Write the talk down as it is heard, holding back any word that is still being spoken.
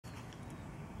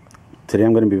Today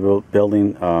I'm going to be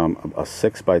building a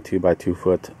 6 by 2 by 2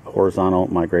 foot horizontal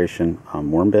migration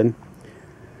worm bin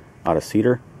out of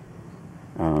cedar.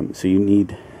 So you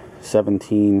need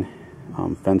 17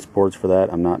 fence boards for that.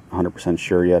 I'm not 100%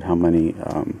 sure yet how many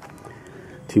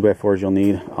 2 by 4s you'll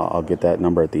need. I'll get that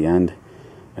number at the end.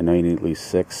 I know you need at least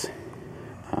 6.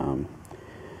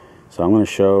 So I'm going to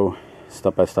show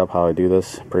step by step how I do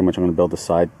this. Pretty much I'm going to build the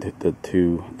side,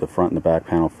 the front and the back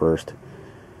panel first,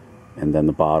 and then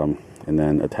the bottom, and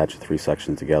then attach the 3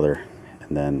 sections together,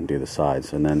 and then do the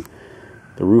sides. And then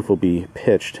the roof will be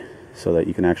pitched so that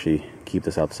you can actually keep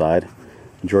this outside.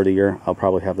 Majority of the year I'll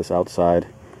probably have this outside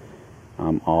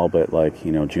all but, like,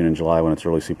 you know, June and July when it's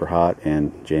really super hot,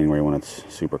 and January when it's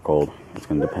super cold. It's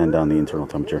going to depend on the internal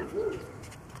temperature.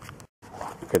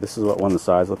 Okay, this is what one of the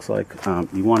sides looks like.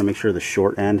 You want to make sure the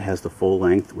short end has the full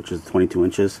length, which is 22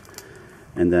 inches,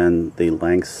 and then the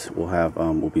lengths will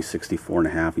be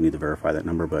 64.5. You need to verify that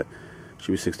number, but it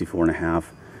should be 64.5.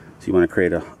 So you want to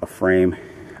create a frame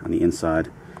on the inside,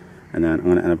 and then I'm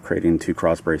going to end up creating 2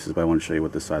 cross braces, but I want to show you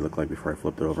what this side looked like before I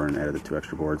flipped it over and added the 2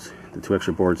 extra boards. The 2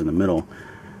 extra boards in the middle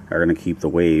are going to keep the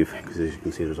wave, because as you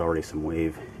can see there's already some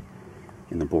wave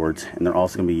in the boards, and they're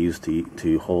also going to be used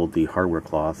to hold the hardware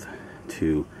cloth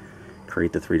to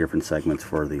create the 3 different segments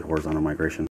for the horizontal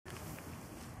migration.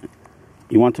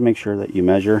 You want to make sure that you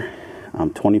measure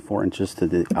 24 inches to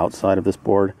the outside of this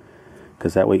board,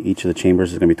 because that way each of the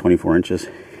chambers is going to be 24 inches.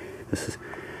 That's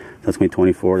going to be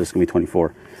 24, this is going to be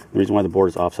 24. The reason why the board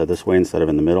is offset this way instead of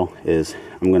in the middle is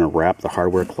I'm going to wrap the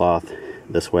hardware cloth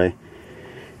this way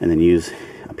and then use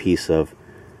a piece of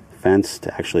fence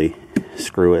to actually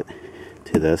screw it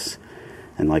to this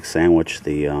and, like, sandwich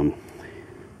the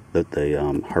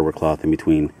hardware cloth in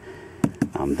between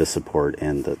this support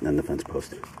and the fence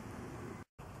post.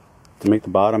 To make the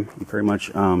bottom, you pretty much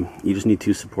you just need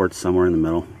 2 supports somewhere in the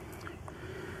middle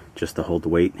just to hold the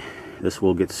weight. This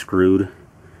will get screwed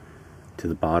to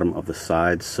the bottom of the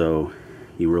side, so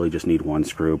you really just need 1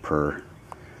 screw per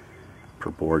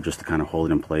board just to kind of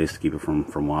hold it in place to keep it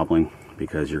from wobbling,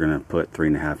 because you're going to put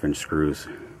 3.5-inch screws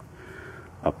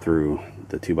up through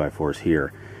the 2 by 4s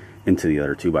here into the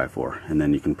other 2 by 4, and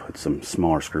then you can put some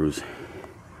smaller screws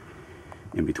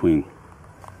in between.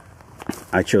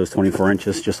 I chose 24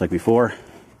 inches just like before,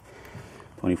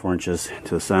 24 inches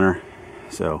to the center,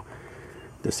 so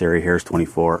this area here is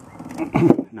 24.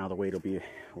 Now the weight will be a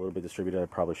little bit distributed. I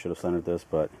probably should have centered this,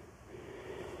 but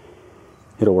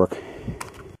it'll work.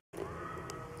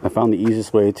 I found the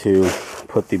easiest way to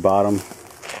put the bottom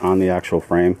on the actual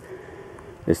frame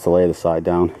is to lay the side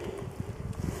down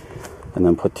and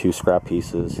then put 2 scrap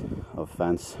pieces of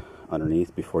fence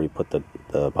underneath before you put the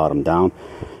bottom down,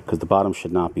 because the bottom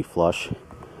should not be flush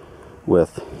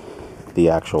with the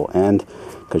actual end,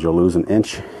 because you'll lose an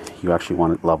inch. You actually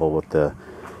want it level with the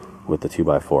 2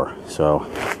 by 4. So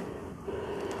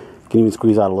you can even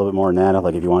squeeze out a little bit more than that.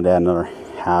 Like if you wanted to add another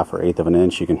 1/2 or 1/8 of an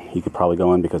inch, you could probably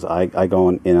go in, because I go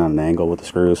in on an angle with the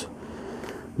screws,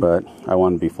 but I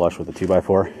want to be flush with the 2 by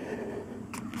 4.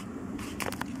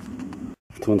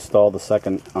 To install the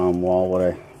second wall, what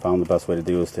I found the best way to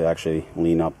do is to actually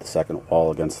lean up the second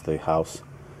wall against the house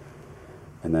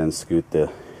and then scoot the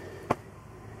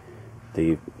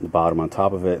bottom on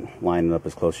top of it, line it up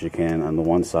as close as you can on the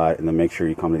one side, and then make sure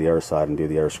you come to the other side and do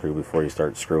the other screw before you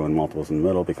start screwing multiples in the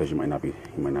middle, because you might not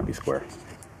be square.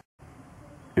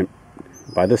 And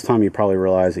by this time you probably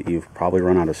realize that you've probably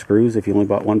run out of screws if you only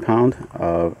bought 1 pound.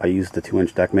 I used the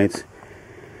 2-inch deck mates,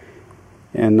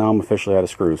 and now I'm officially out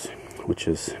of screws, which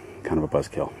is kind of a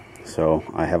buzzkill. So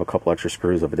I have a couple extra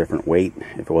screws of a different weight.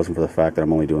 If it wasn't for the fact that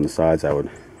I'm only doing the sides, I would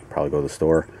probably go to the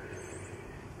store.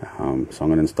 So I'm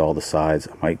going to install the sides.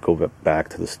 I might go back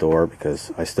to the store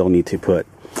because I still need to put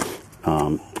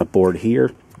a board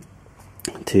here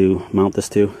to mount this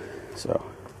to. So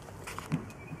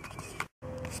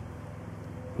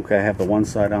okay, I have the one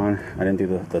side on. I didn't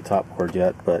do the top board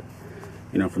yet, but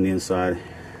you know, from the inside,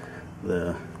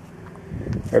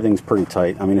 everything's pretty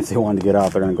tight. I mean, if they wanted to get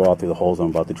out, they're going to go out through the holes I'm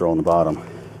about to drill in the bottom.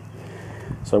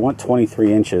 So I went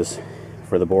 23 inches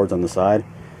for the boards on the side.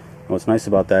 And what's nice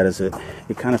about that is it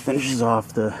kind of finishes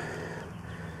off the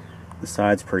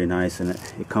sides pretty nice, and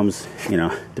it comes, you know,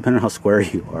 depending on how square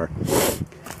you are,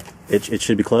 it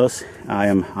should be close. I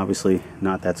am obviously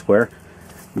not that square,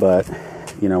 but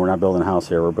you know, we're not building a house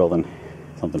here, we're building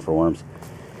something for worms.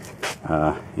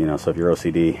 You know, so if you're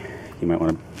OCD, you might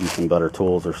want to use some better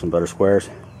tools or some better squares.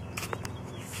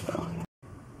 So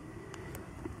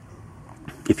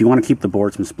if you want to keep the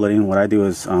boards from splitting, what I do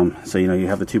is, so you know, you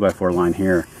have the 2 by 4 line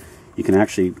here, you can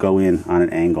actually go in on an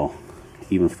angle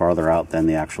even farther out than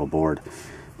the actual board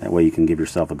That way you can give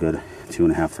yourself a good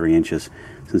 2.5, 3 inches.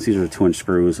 Since these are 2-inch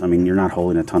screws, I mean, you're not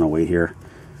holding a ton of weight here.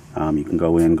 You can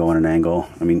go in, go on an angle.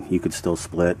 I mean, you could still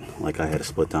split, like I had a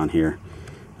split down here.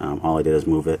 All I did is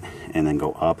move it and then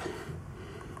go up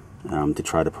to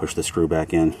try to push the screw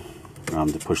back in,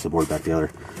 to push the board back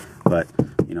together. But,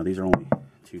 you know, these are only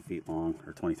 2 feet long,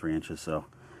 or 23 inches, so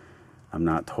I'm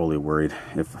not totally worried.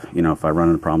 If, you know, if I run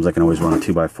into problems, I can always run a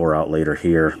 2x4 out later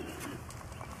here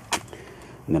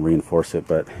and then reinforce it.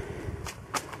 But,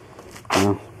 you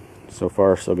know, so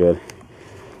far so good.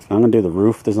 I'm going to do the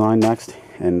roof design next,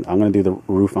 and I'm going to do the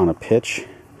roof on a pitch,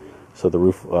 so the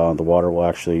roof, the water will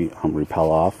actually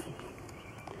repel off.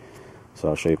 So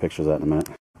I'll show you pictures of that in a minute.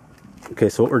 Okay,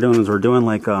 so what we're doing is we're doing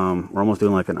like we're almost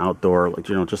doing like an outdoor, like,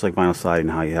 you know, just like vinyl siding,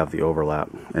 how you have the overlap,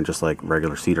 and just like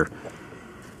regular cedar.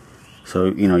 So,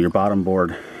 you know, your bottom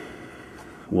board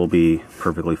will be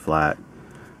perfectly flat,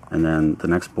 and then the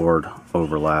next board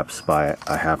overlaps by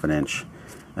a 1/2 inch.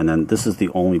 And then this is the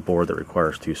only board that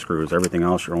requires 2 screws. Everything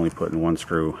else you're only putting 1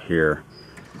 screw here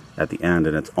at the end,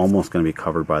 and it's almost going to be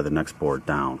covered by the next board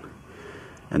down.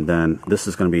 And then this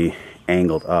is going to be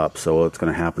angled up, so what's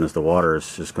going to happen is the water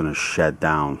is just going to shed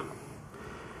down.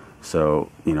 So,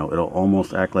 you know, it'll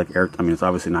almost act like air. I mean, it's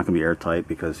obviously not going to be airtight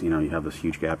because, you know, you have this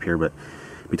huge gap here, but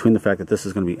between the fact that this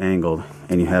is going to be angled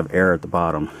and you have air at the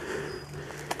bottom,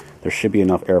 there should be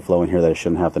enough airflow in here that it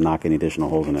shouldn't have to knock any additional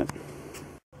holes in it.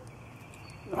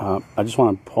 I just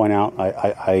want to point out,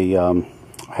 I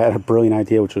had a brilliant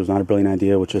idea, which was not a brilliant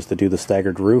idea, which is to do the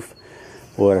staggered roof.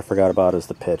 What I forgot about is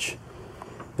the pitch.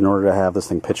 In order to have this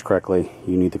thing pitched correctly,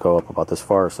 you need to go up about this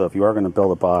far. So if you are going to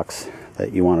build a box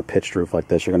that you want a pitched roof like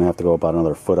this, you're going to have to go about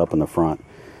another foot up in the front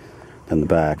than the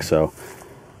back. So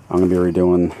I'm going to be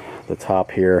redoing the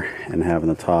top here and having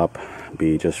the top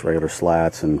be just regular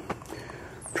slats and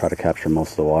try to capture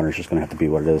most of the water. It's just going to have to be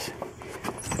what it is.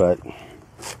 But,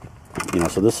 you know,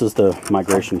 so this is the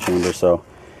migration chamber, so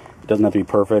it doesn't have to be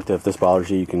perfect. If this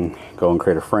bothers you, you can go and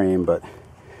create a frame, but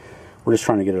we're just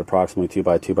trying to get it approximately 2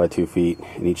 by 2 by 2 feet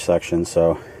in each section.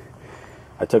 So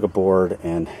I took a board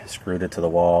and screwed it to the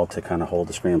wall to kind of hold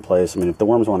the screen in place. I mean, if the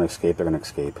worms want to escape, they're going to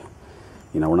escape.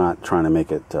 You know, we're not trying to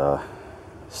make it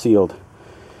sealed.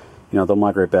 You know, they'll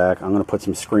migrate back. I'm going to put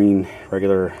some screen,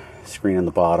 regular screen in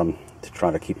the bottom to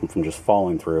try to keep them from just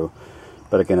falling through.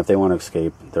 But again, if they want to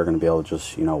escape, they're going to be able to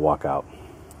just, you know, walk out.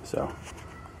 So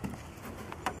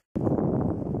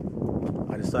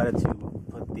I decided to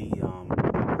put the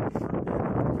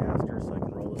caster so I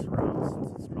can roll this around,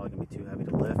 since it's probably going to be too heavy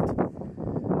to lift.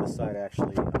 This side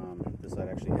actually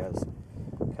has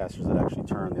casters that actually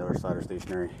turn. The other side are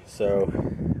stationary. So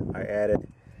I added.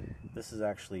 This is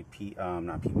actually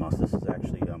not peat moss. This is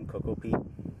actually cocoa peat.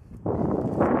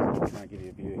 I'm trying to give you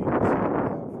a view here.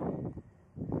 So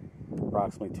we have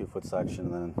approximately 2-foot section,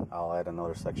 and then I'll add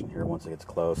another section here once it gets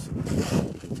close.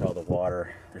 You can tell the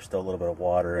water. There's still a little bit of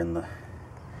water in the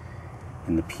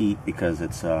peat because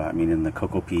it's in the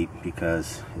cocoa peat,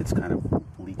 because it's kind of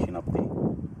leaching up the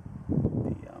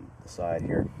side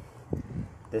here.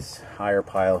 This higher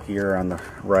pile here on the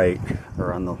right,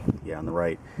 or on the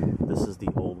right, this is the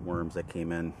old worms that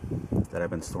came in that I've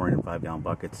been storing in 5-gallon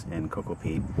buckets in cocoa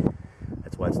peat.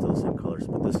 That's why it's still the same colors.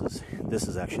 But this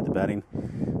is actually the bedding.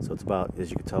 So it's about, as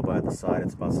you can tell by the side,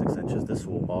 it's about 6 inches. This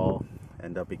will all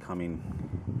end up becoming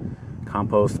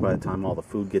compost by the time all the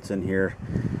food gets in here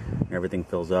and everything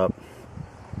fills up.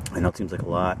 I know it seems like a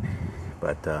lot,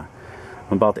 but I'm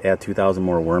about to add 2,000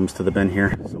 more worms to the bin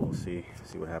here, so we'll see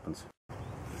what happens.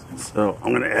 So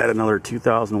I'm going to add another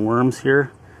 2,000 worms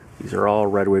here. These are all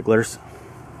red wigglers,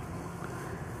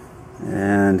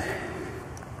 and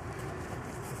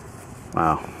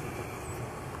wow,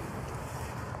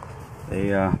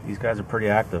 these guys are pretty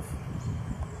active.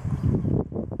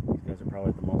 These guys are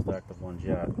probably the most active ones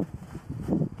yet.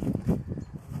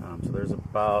 So there's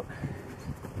about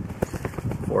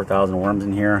 4,000 worms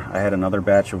in here. I had another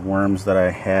batch of worms that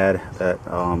I had that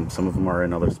some of them are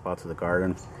in other spots of the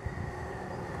garden,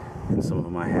 and some of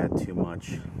them I had too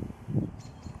much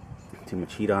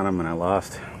heat on them, and I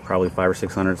lost probably 500 or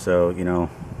 600. So, you know,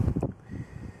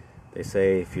 they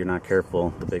say if you're not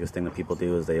careful, the biggest thing that people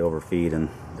do is they overfeed, and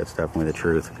that's definitely the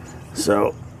truth.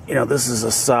 So, you know, this is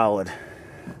a solid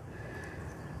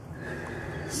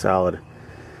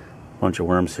bunch of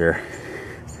worms here.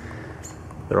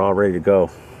 They're all ready to go.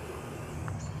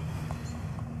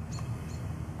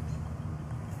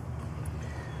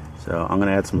 So I'm going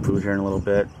to add some food here in a little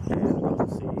bit, and we'll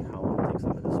see how long it takes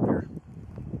them to disappear.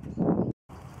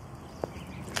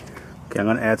 Okay, I'm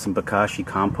going to add some bokashi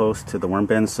compost to the worm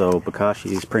bin. So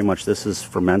bokashi is pretty much, this is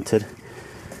fermented.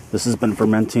 This has been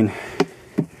fermenting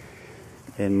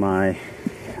in my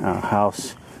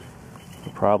house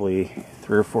probably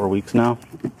 3 or 4 weeks now.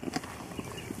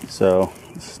 So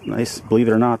it's nice. Believe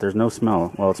it or not, there's no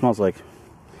smell. Well, it smells like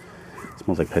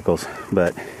pickles,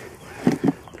 but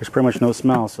there's pretty much no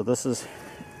smell. So this is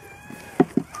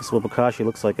what bokashi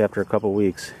looks like after a couple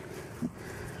weeks.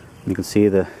 You can see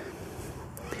the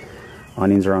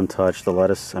onions are untouched. The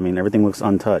lettuce, I mean, everything looks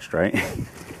untouched, right?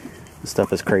 This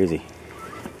stuff is crazy.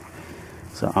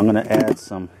 So I'm gonna add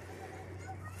some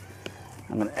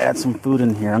food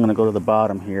in here. I'm gonna go to the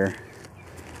bottom here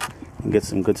and get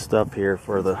some good stuff here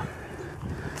for the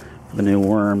new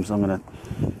worms. I'm gonna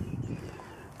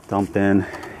dump in,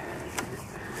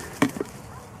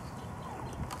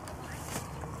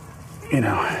 I'm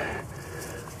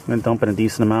gonna dump in a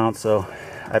decent amount. So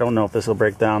I don't know if this will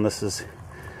break down. This is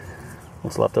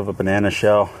what's left of a banana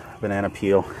shell, banana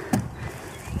peel.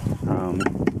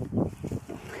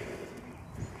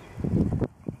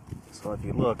 So if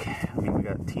you look, I mean, we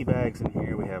got tea bags in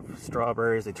here. We have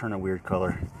strawberries. They turn a weird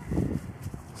color.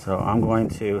 So I'm going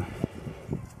to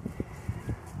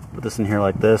put this in here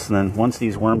like this, and then once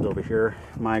these worms over here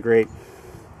migrate,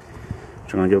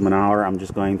 which I'm going to give them an hour, I'm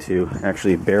just going to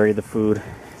actually bury the food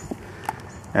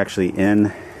actually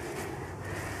in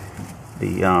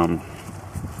the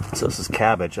so this is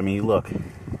cabbage. I mean, you look,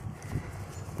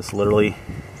 this literally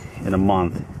in a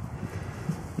month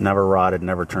never rotted,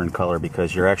 never turned color,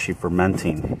 because you're actually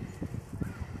fermenting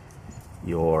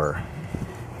your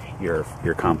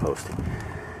compost.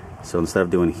 So instead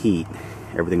of doing heat,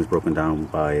 everything's broken down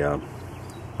by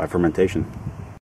fermentation.